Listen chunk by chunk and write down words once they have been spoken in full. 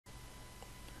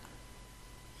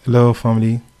Hello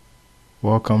family,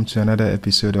 welcome to another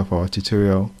episode of our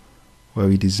tutorial where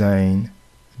we design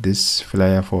this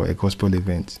flyer for a gospel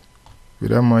event.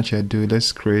 Without much ado,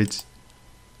 let's create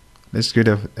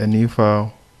a new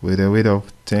file with a width of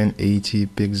 1080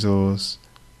 pixels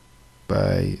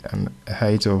by a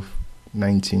height of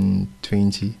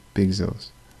 1920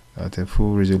 pixels at a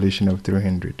full resolution of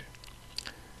 300.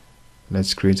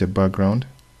 Let's create a background.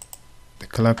 The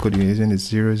color code we're using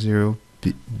is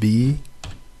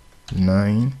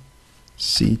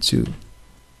 00B9C2.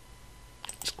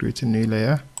 Let's create a new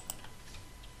layer.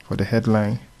 For the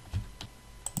headline,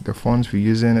 the font we're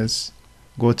using is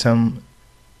Gotham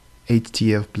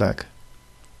 8TF Black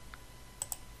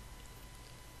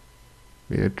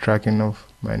with a tracking of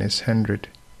 -100.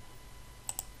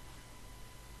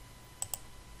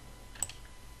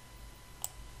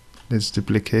 Let's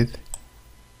duplicate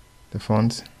the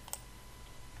font.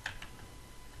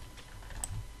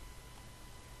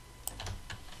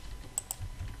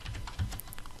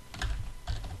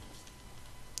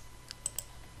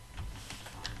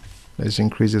 Let's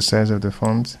increase the size of the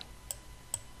font.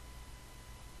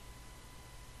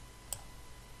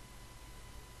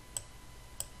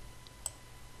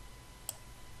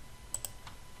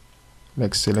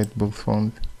 Let's select both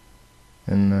fonts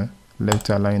and left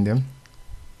align them.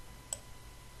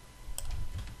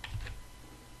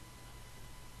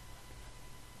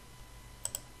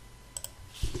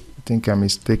 I think I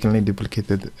mistakenly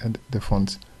duplicated the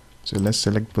fonts. So let's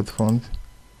select both fonts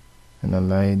and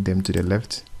align them to the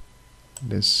left.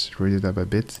 Let's raise it up a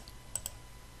bit.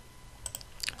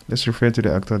 Let's refer to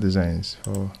the actual designs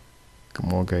for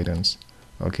more guidance.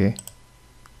 Okay.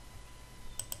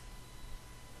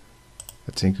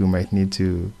 I think we might need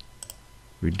to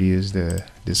reduce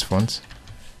this font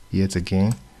yet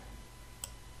again.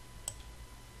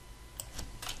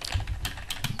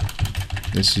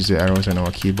 Let's use the arrows on our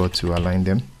keyboard to align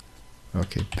them.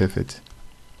 Okay, perfect.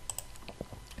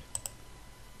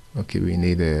 Okay, we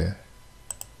need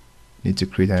to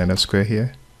create another square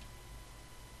here,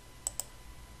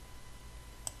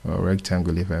 or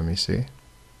rectangle if I may say.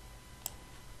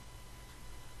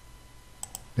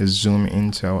 Let's zoom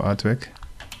into our artwork.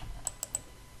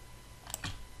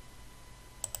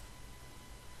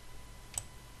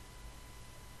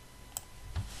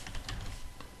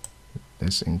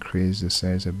 Let's increase the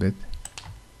size a bit.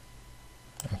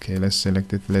 Okay, let's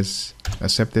select it, let's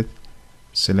accept it,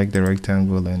 select the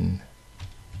rectangle and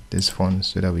this font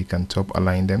so that we can top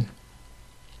align them.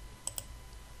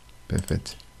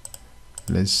 Perfect.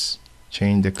 Let's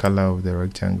change the color of the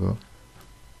rectangle.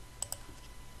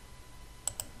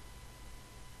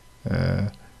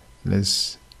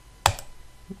 Let's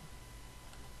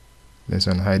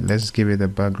unhide. Let's give it a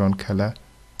background color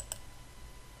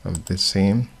of the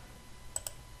same.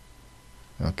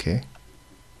 Okay.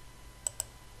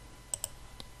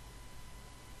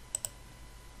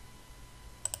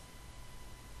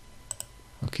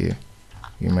 Okay,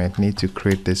 you might need to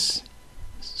create this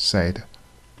side.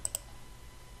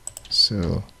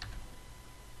 So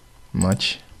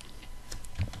much.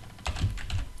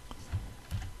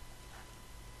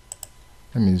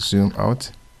 Let me zoom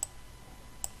out.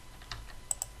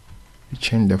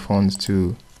 Change the fonts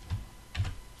to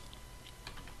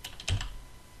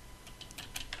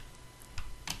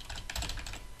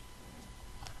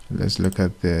let's look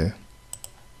at the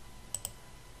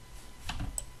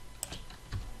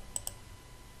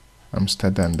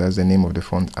Amsterdam. That's the name of the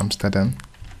font, Amsterdam.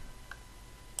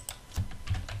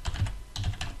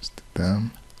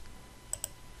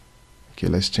 Okay,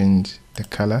 let's change the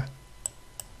color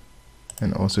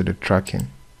and also the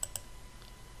tracking.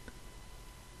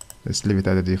 Let's leave it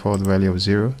at the default value of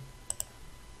 0.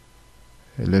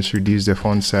 Let's reduce the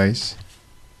font size.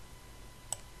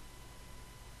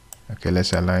 Okay,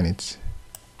 let's align it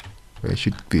where it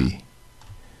should be.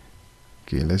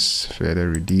 Okay, let's further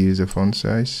reduce the font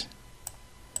size.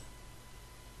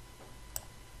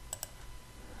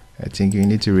 I think you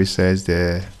need to resize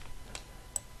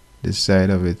this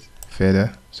side of it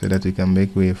further so that we can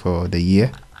make way for the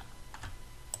year.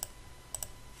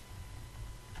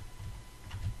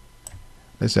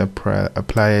 Let's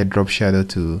apply a drop shadow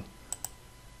to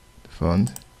the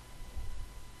font.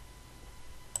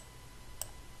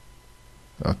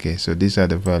 Okay, so these are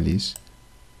the values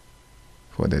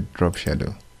for the drop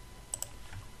shadow.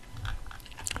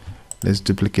 Let's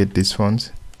duplicate this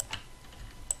font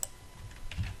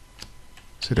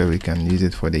so that we can use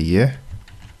it for the year.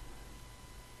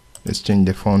 Let's change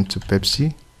the font to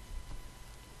Pepsi.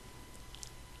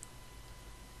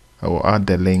 I will add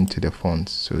the link to the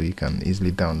fonts so you can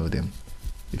easily download them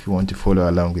if you want to follow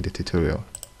along with the tutorial.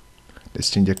 Let's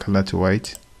change the color to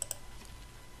white.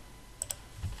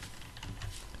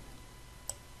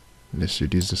 Let's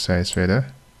reduce the size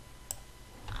further.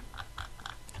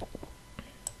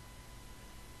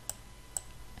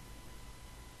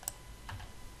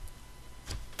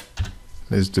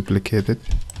 Let's duplicate it.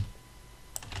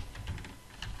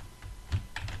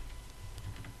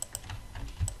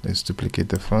 Let's duplicate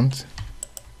the font.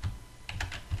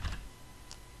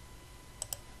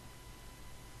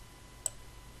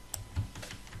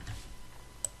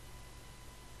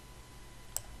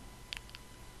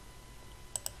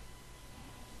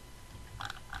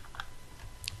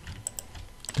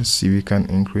 Let's see if we can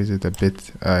increase it a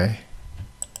bit.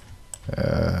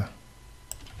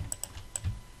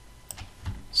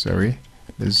 Sorry,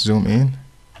 let's zoom in.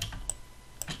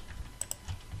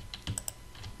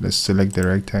 Let's select the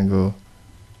rectangle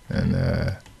and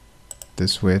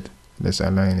this width, let's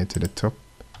align it to the top.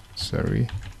 Sorry,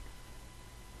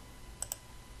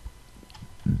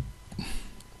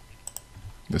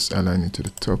 let's align it to the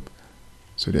top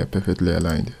so they are perfectly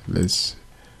aligned. Let's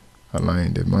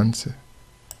align the months.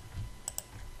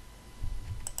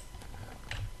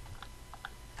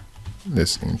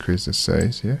 Let's increase the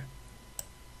size here.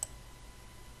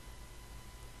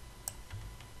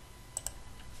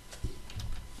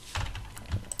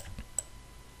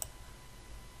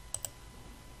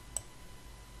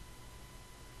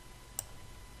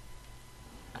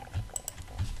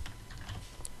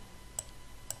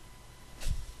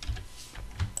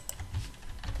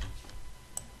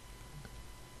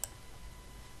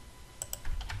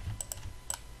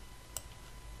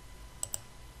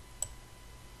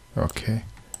 Okay.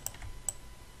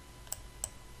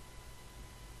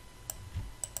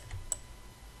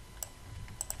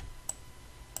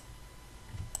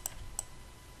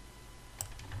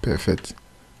 Perfect.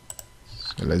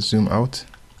 So let's zoom out.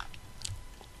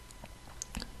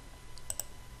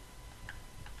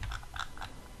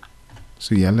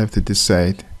 So you're left at this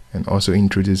side and also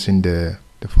introducing the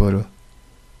photo.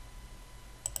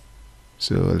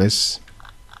 So let's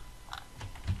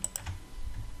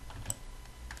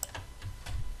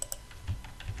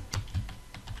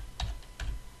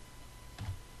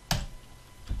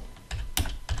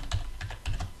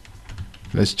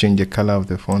change the color of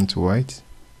the font to white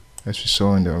as we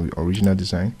saw in the original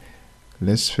design.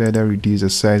 Let's further reduce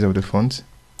the size of the font.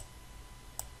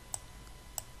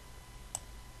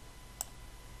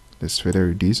 Let's further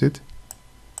reduce it.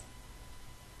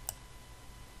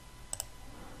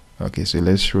 Okay, so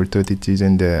let's rotate it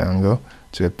using the angle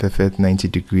to a perfect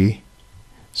 90°.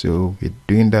 So we're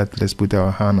doing that. Let's put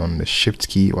our hand on the shift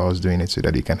key while I was doing it so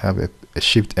that we can have a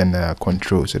shift and a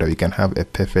control so that we can have a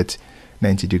perfect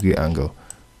 90° angle.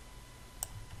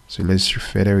 So let's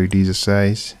further reduce the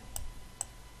size.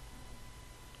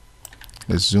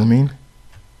 Let's zoom in.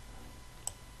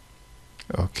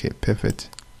 Okay, perfect.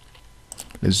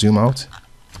 Let's zoom out.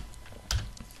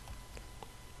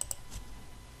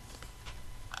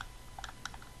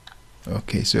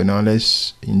 Okay, so now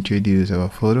let's introduce our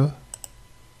photo.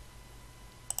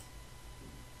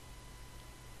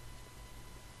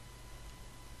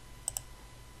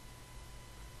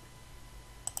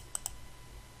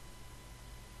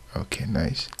 Okay,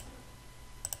 nice.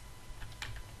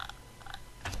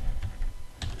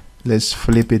 Let's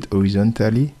flip it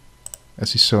horizontally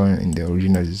as you saw in the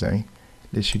original design.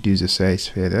 Let's reduce the size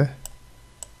further.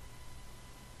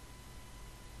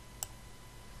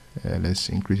 Let's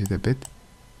increase it a bit.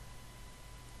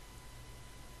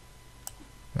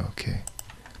 Okay,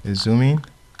 let's zoom in.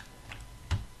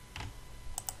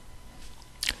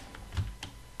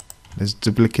 Let's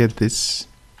duplicate this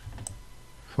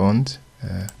font,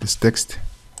 this text.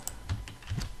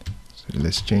 So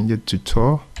let's change it to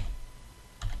tall.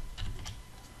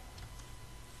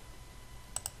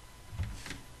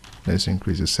 Let's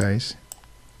increase the size.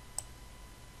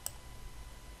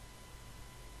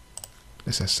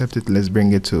 Let's accept it. Let's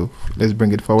bring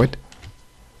it forward.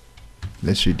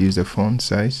 Let's reduce the font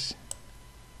size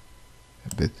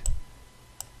a bit.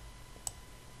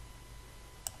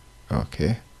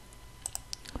 Okay.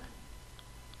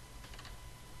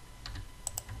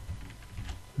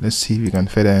 Let's see if we can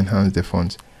further enhance the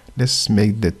font. Let's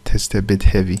make the text a bit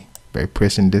heavy by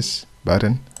pressing this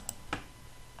button.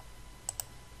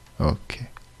 Okay.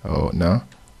 Oh, no,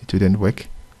 it didn't work.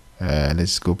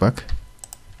 Let's go back.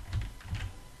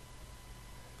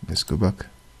 Let's go back.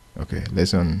 Okay,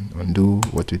 let's undo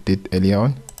what we did earlier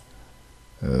on.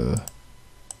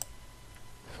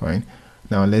 Fine.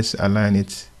 Now let's align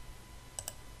it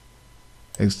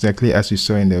exactly as we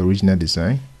saw in the original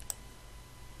design.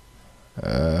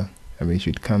 I mean, it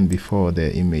should come before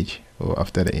the image or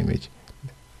after the image.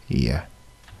 Yeah,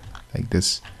 like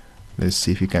this. Let's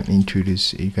see if you can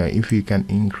introduce. If you can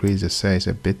increase the size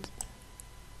a bit.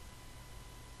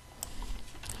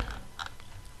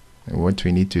 And what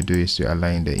we need to do is to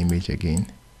align the image again.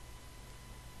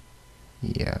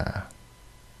 Yeah.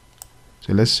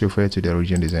 So let's refer to the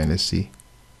original design. Let's see.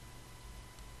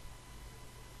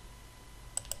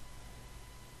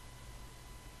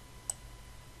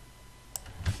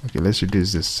 Okay, let's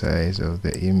reduce the size of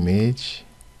the image.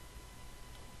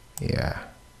 Yeah.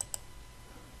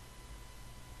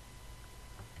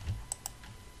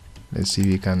 Let's see if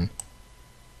we can.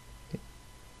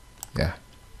 Yeah.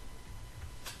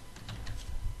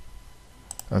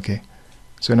 Okay.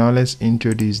 So now let's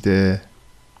introduce the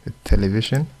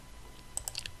television.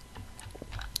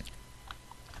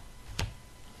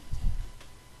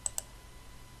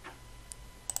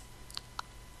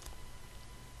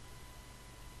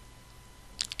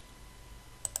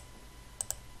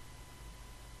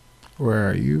 Where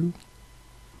are you?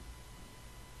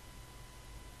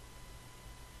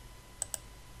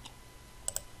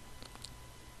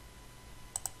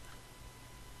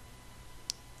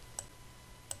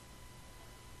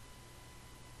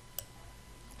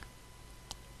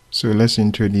 So let's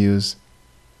introduce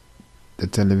the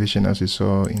television as we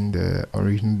saw in the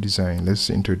original design. Let's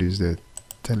introduce the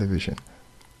television.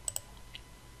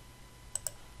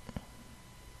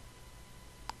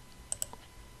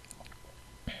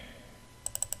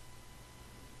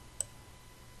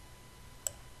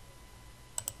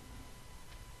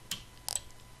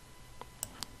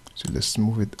 So let's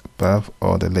move it above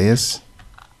all the layers.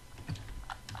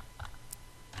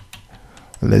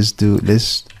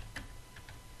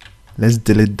 Let's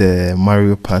delete the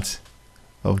Mario part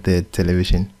of the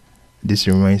television. This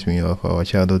reminds me of our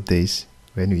childhood days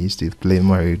when we used to play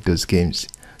Mario, those games.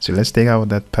 So let's take out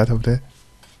that part of the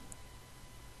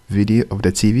video of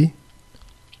the TV.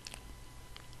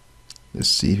 Let's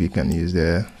see if we can use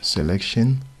the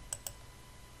selection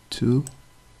tool.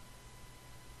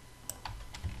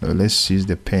 Now let's use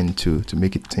the pen tool to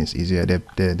make it things easier.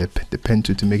 The pen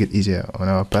tool to make it easier on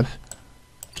our part.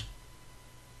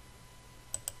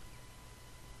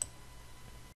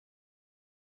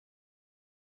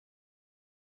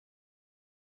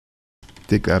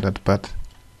 Take out that part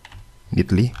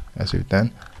neatly as we've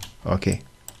done. Okay,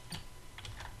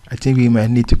 I think we might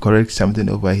need to correct something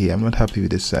over here. I'm not happy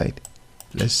with this side.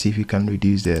 Let's see if we can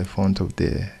reduce the font of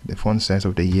the font size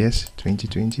of the years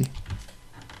 2020.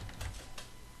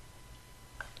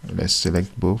 Let's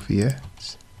select both here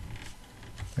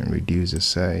and reduce the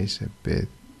size a bit.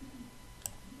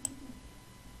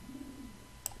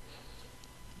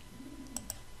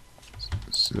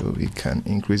 So we can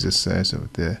increase the size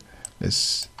of the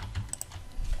let's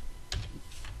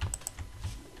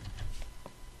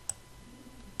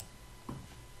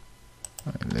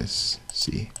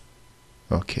see.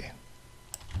 Okay.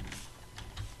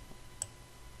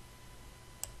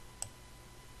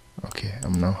 Okay,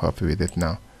 I'm now happy with it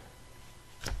now.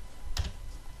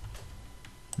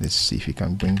 Let's see if we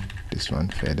can bring this one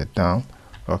further down.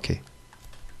 Okay.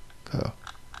 Cool.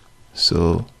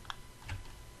 So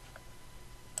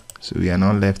we are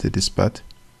now left with this part.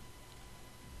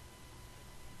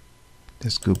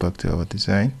 Let's go back to our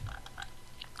design.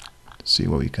 See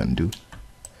what we can do.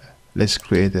 Let's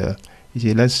create a.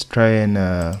 Let's try and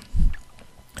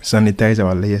sanitize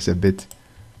our layers a bit.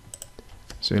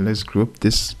 So let's group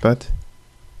this part.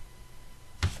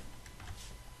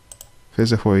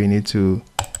 First of all, you need to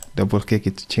double click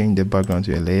it to change the background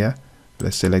to a layer.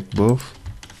 Let's select both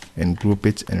and group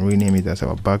it and rename it as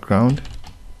our background.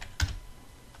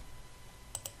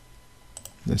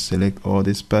 Let's select all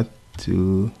this part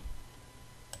to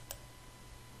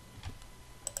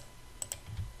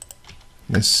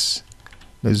let's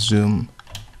zoom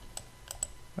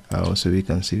out so we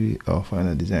can see our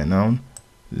final design. Now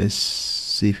let's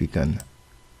see if we can.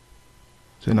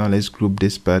 So now let's group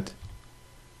this part.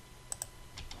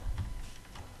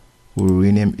 We'll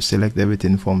rename, select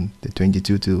everything from the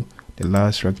 22 to the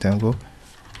last rectangle,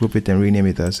 group it and rename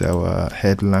it as our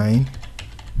headline.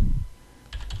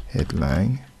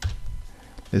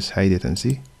 Let's hide it and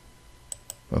see.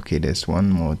 Okay, there's one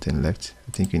more thing left.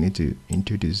 I think we need to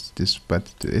introduce this part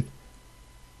to it.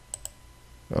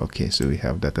 Okay, so we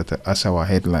have that as our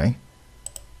headline.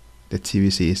 The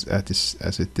TVC is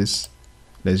as it is.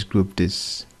 Let's group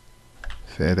this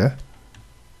further.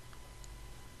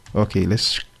 Okay,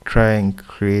 let's try and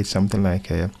create something like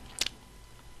a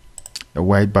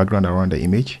white background around the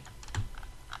image.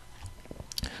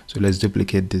 So let's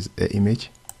duplicate this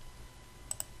image.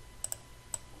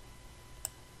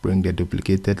 Bring the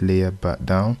duplicated layer back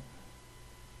down.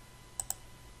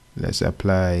 Let's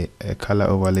apply a color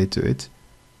overlay to it.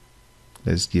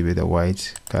 Let's give it a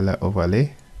white color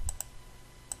overlay.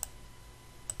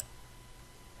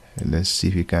 And let's see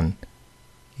if we can,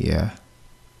 yeah,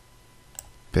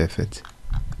 Perfect.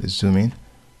 Let's zoom in.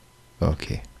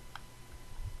 Okay.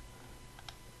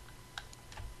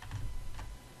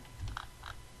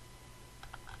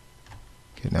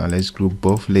 Okay, now let's group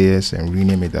both layers and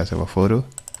rename it as our photo.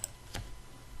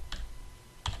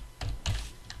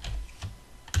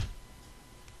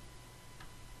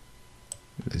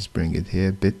 Let's bring it here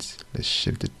a bit. Let's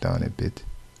shift it down a bit.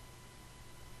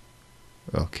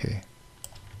 Okay.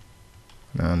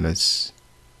 Now let's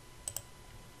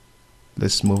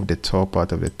move the top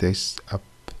part of the text up.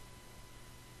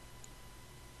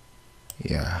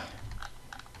 Yeah.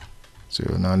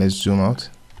 So now let's zoom out.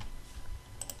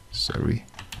 Sorry.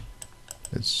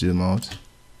 Let's zoom out.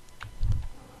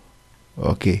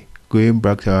 Okay. Going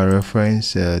back to our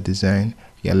reference design,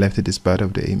 yeah, left it as part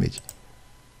of the image.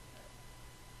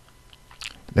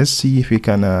 Let's see if we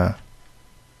can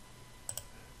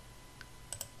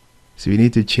so we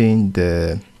need to change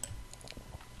the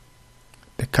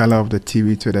color of the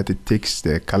TV so that it takes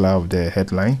the color of the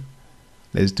headline.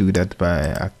 Let's do that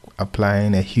by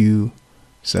applying a hue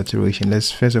saturation.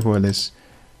 Let's first of all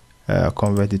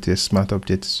convert it to a smart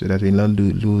object so that we not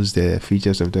lose the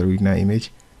features of the original image.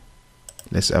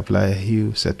 Let's apply a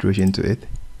hue saturation to it.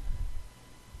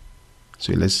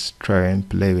 So let's try and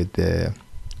play with the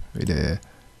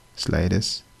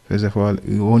sliders. First of all,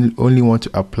 we only want to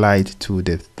apply it to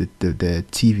the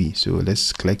TV. So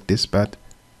let's click this part.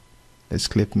 Let's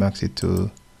clip max it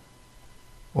to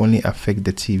only affect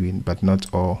the TV but not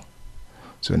all.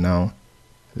 So now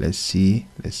let's see.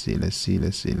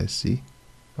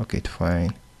 Okay,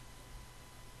 fine.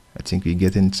 I think we're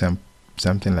getting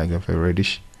something like a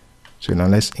reddish. So now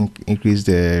let's increase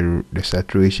the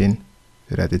saturation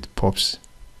so that it pops.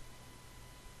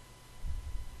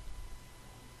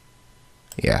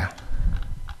 Yeah,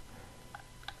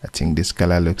 I think this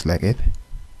color looks like it.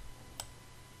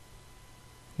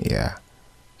 Yeah,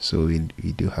 so we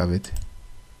do have it.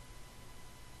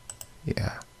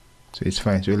 Yeah, so it's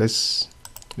fine. So let's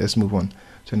move on.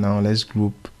 So now let's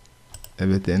group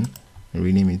everything and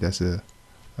rename it as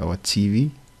our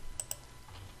TV.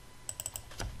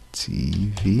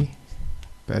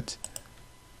 But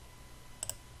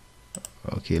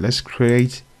okay, let's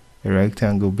create a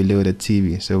rectangle below the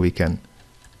TV so we can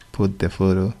put the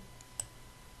photo.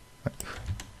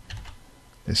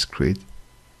 Let's creating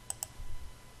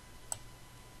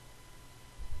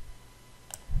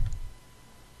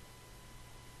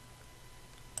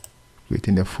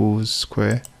the full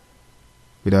square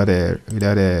without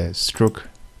a stroke.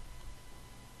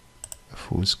 A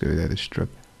full square without a stroke.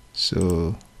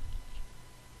 So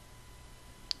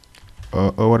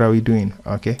what are we doing?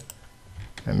 Okay,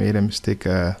 I made a mistake.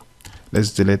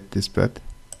 Let's delete this part.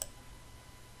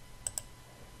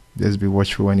 Just be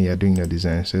watchful when you are doing your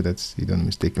design so that you don't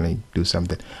mistakenly do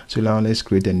something. So now let's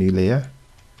create a new layer.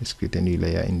 Let's create a new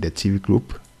layer in the TV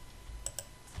group.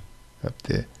 Up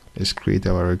there, let's create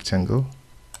our rectangle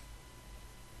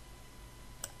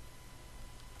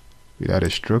without a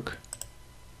stroke.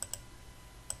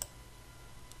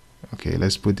 Okay,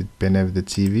 let's put it beneath the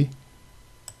TV.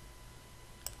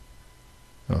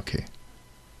 Okay.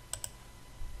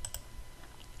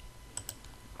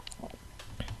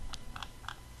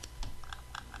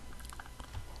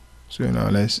 So now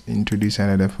let's introduce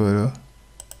another photo.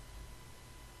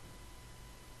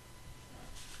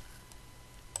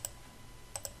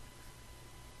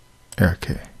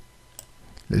 Okay,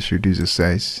 let's reduce the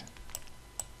size.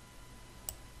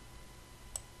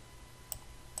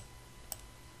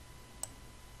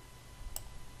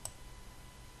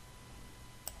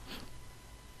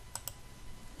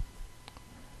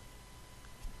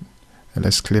 And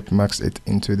let's clip max it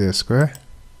into the square.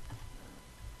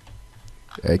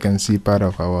 I can see part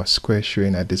of our square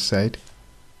showing at this side.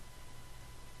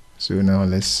 So now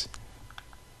let's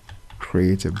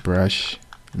create a brush.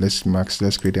 Let's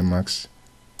create a max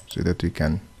so that we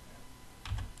can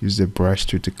use the brush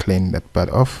to clean that part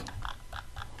off.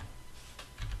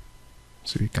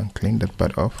 So we can clean that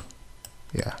part off.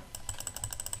 Yeah.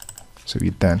 So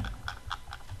we're done.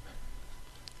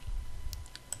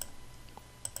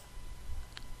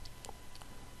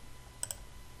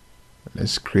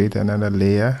 Let's create another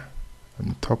layer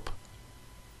on top.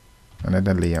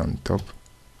 Another layer on top.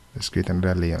 Let's create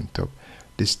another layer on top.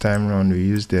 This time around we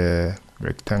use the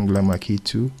rectangular marquee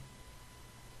tool.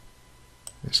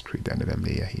 Let's create another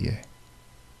layer here.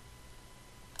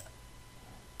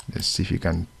 Let's see if you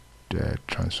can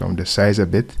transform the size a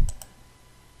bit.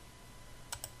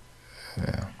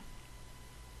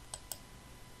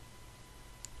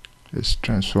 Let's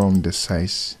transform the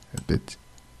size a bit.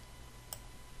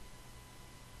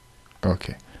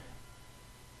 Okay,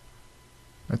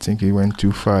 I think it went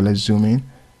too far. Let's zoom in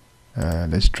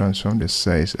Let's transform the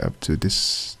size up to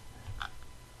this.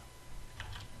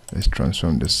 Let's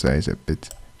transform the size a bit.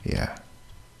 Yeah,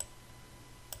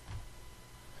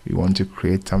 we want to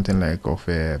create something like of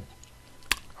a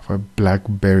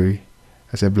blackberry.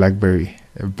 As a blackberry,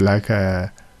 a black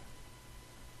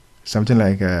something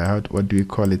like what do we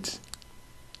call it?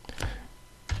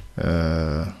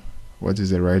 What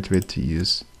is the right way to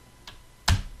use?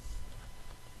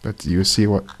 But you see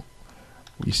what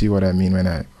I mean when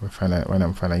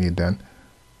I'm finally done.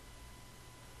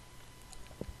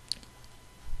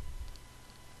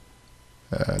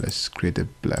 Let's create a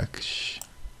black.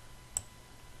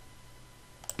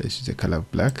 Let's use the color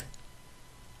of black.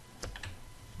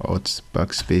 Alt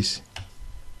backspace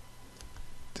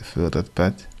to fill that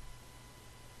part.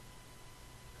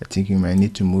 I think you might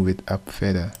need to move it up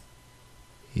further.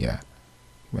 Yeah,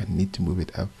 you might need to move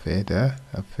it up further,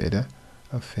 up further,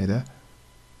 up further.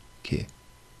 Okay.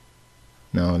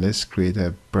 Now let's create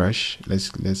a brush.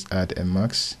 Let's add a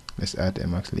max. Let's add a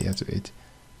max layer to it.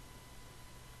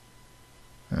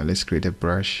 Now let's create a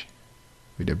brush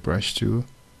with the brush tool.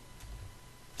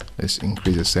 Let's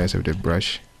increase the size of the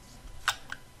brush.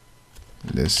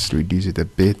 Let's reduce it a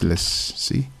bit. Let's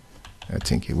see. I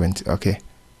think it went okay.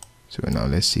 So now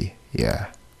let's see.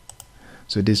 Yeah.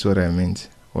 So this is what I meant.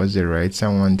 What's the right?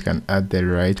 Someone can add the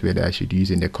right whether I should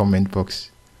use in the comment box.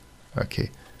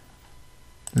 Okay.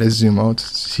 Let's zoom out,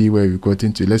 see where we got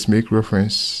into. Let's make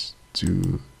reference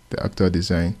to the actual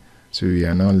design. So we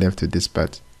are now left with this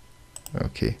part.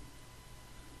 Okay.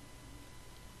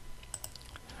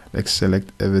 Let's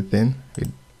select everything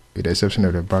with the exception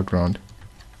of the background.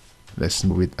 Let's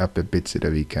move it up a bit so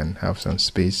that we can have some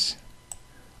space.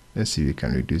 Let's see if we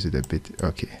can reduce it a bit.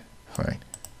 Okay, fine.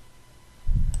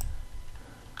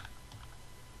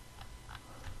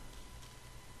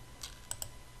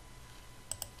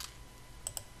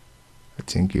 I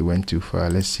think it went too far.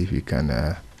 Let's see if we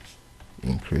can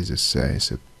increase the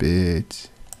size a bit.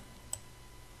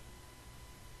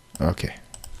 Okay.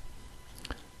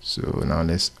 So now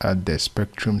let's add the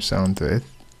spectrum sound to it.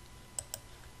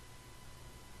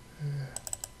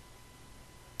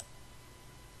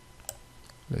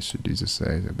 Let's reduce the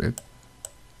size a bit.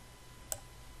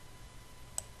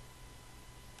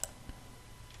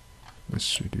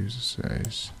 Let's reduce the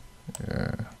size.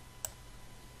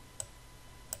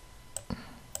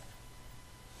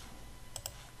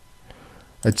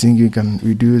 I think you can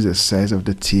reduce the size of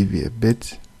the TV a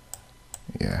bit.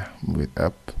 Yeah, move it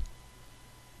up.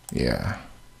 Yeah.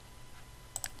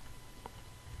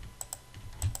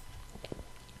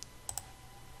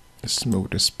 Let's move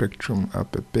the spectrum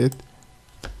up a bit.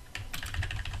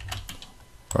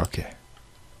 Okay.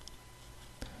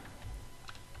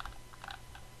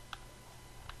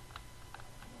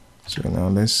 So now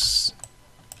let's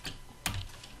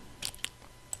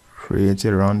create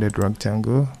a rounded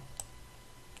rectangle.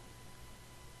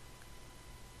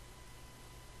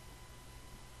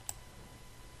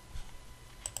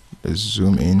 Let's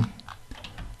zoom in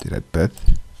to that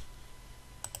path.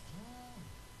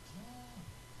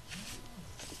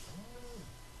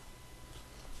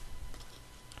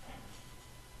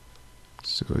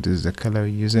 So this is the color we're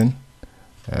using.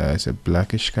 It's a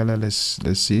blackish color. Let's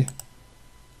see.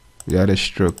 Without a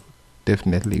stroke,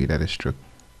 definitely without a stroke.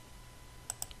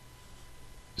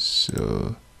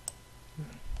 So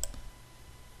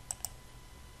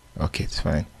okay, it's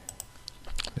fine.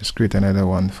 Let's create another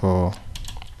one for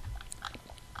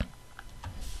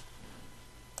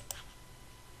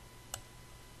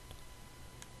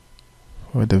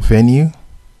the venue.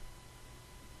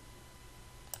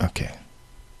 Okay.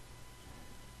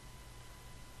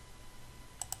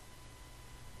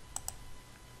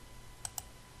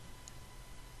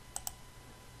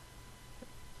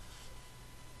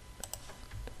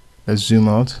 Let's zoom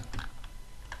out.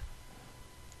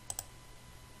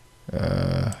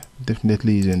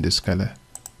 Definitely using this color.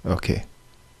 Okay.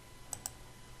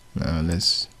 Now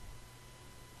let's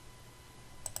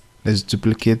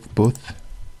duplicate both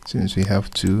since we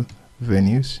have two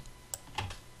venues.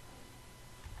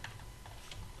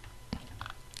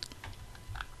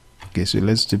 Okay, so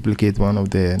let's duplicate one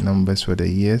of the numbers for the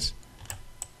years.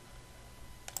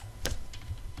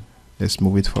 Let's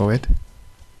move it forward.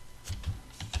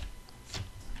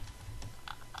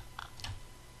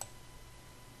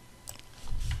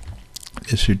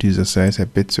 Let's reduce the size a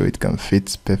bit so it can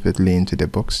fit perfectly into the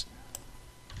box.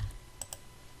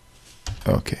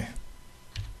 Okay.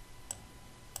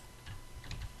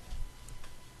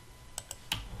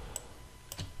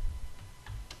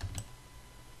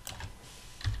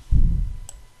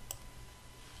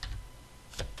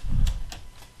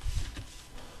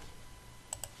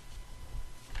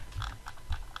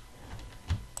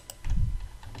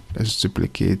 Let's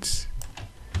duplicate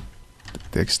the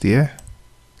text here.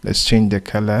 Let's change the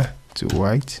color to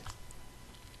white.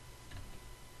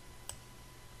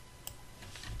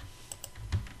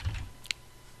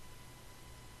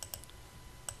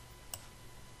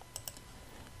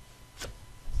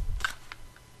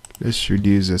 Let's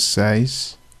reduce the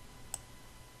size.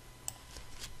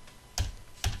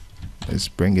 Let's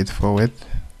bring it forward.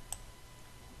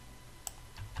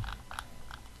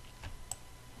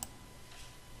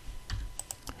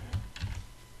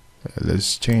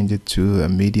 Let's change it to a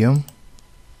medium.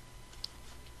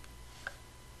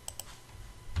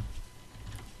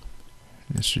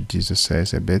 Let's reduce the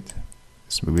size a bit.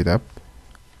 Let's move it up.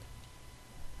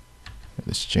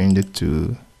 Let's change it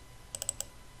to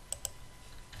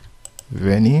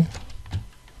venue.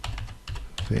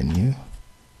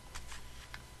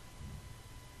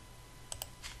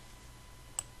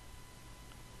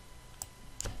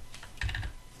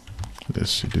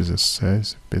 Let's reduce the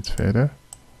size a bit further.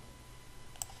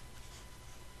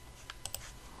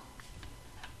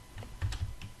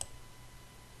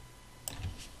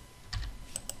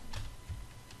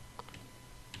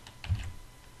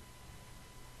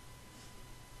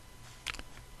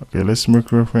 Okay, let's make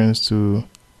reference to,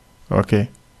 okay,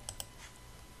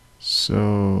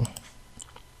 so,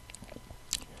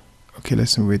 okay,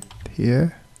 let's move it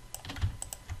here.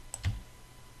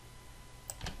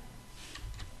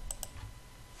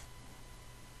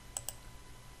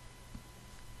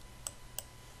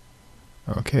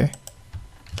 Okay.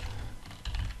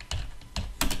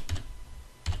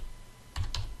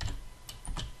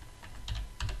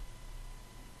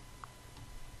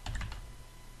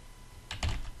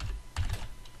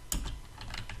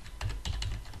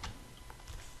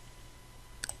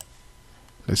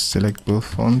 Let's select both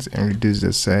fonts and reduce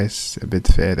the size a bit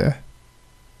further.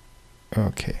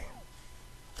 Okay.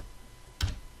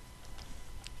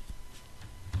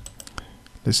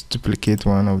 Let's duplicate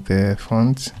one of the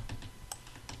fonts.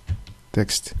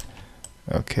 Text.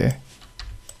 Okay.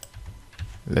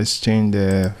 Let's change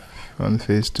the font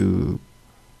face to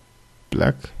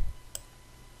black.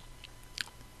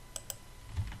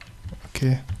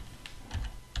 Okay.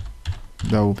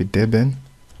 That will be Deben.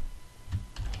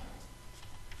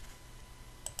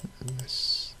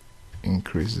 Let's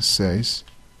increase the size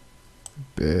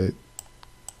a bit.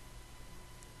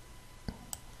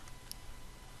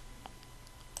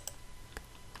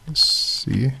 Let's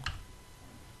see.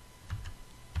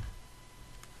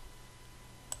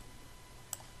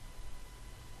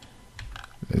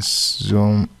 Let's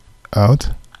zoom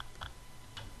out.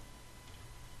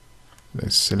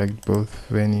 Let's select both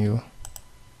venue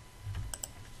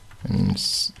and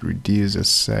reduce the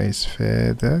size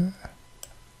further.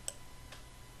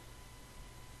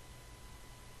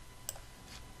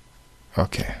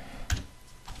 Okay.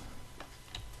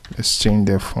 Let's change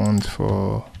the font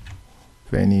for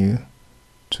venue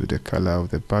to the color of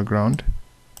the background.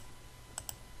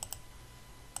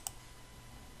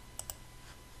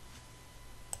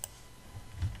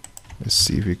 Let's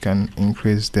see if we can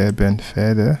increase the bend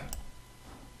further.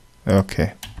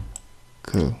 Okay,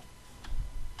 cool.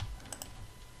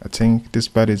 I think this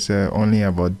part is only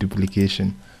about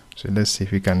duplication. So let's see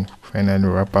if we can finally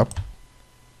wrap up.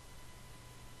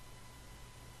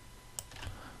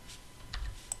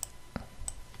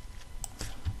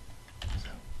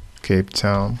 Cape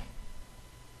Town.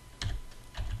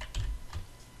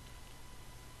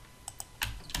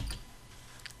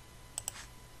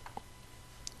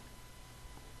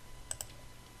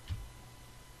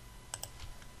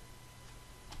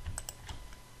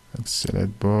 Let's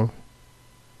select both.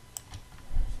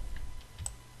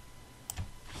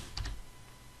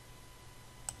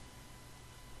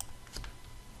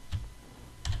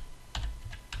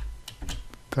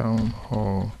 Town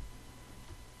Hall.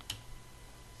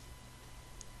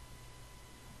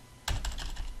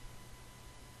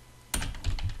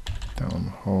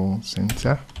 Town Hall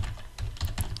Center.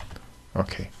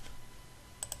 Okay.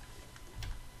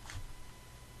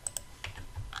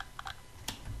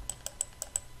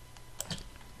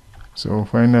 So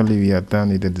finally we are done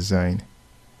with the design.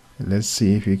 Let's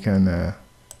see if we can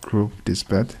group this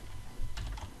part.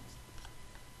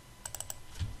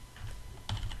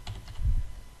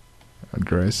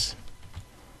 Address.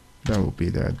 That will be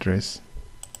the address.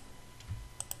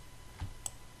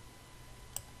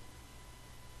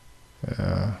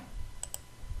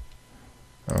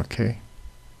 Okay.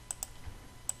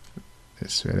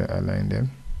 Let's further align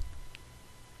them.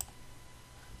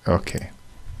 Okay.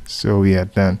 So we are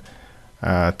done.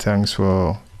 Thanks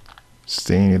for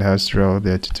staying with us throughout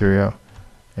the tutorial,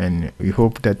 and we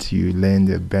hope that you learned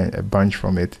a bunch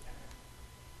from it.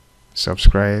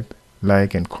 Subscribe,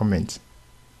 like and comment,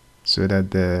 so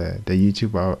that the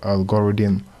YouTube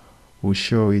algorithm will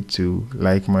show it to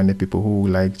like-minded people who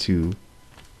would like to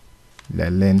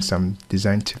learn some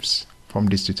design tips from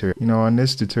this tutorial. In our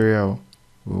next tutorial,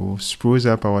 we'll spruce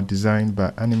up our design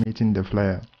by animating the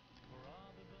flyer.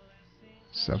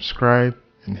 Subscribe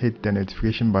and hit the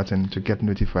notification button to get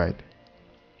notified.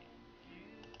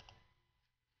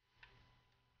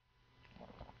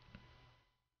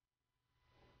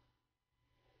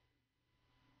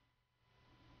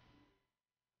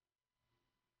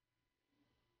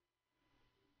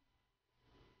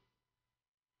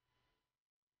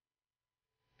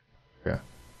 Yeah.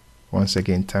 Once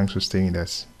again, thanks for staying with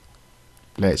us.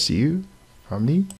 Bless you, family.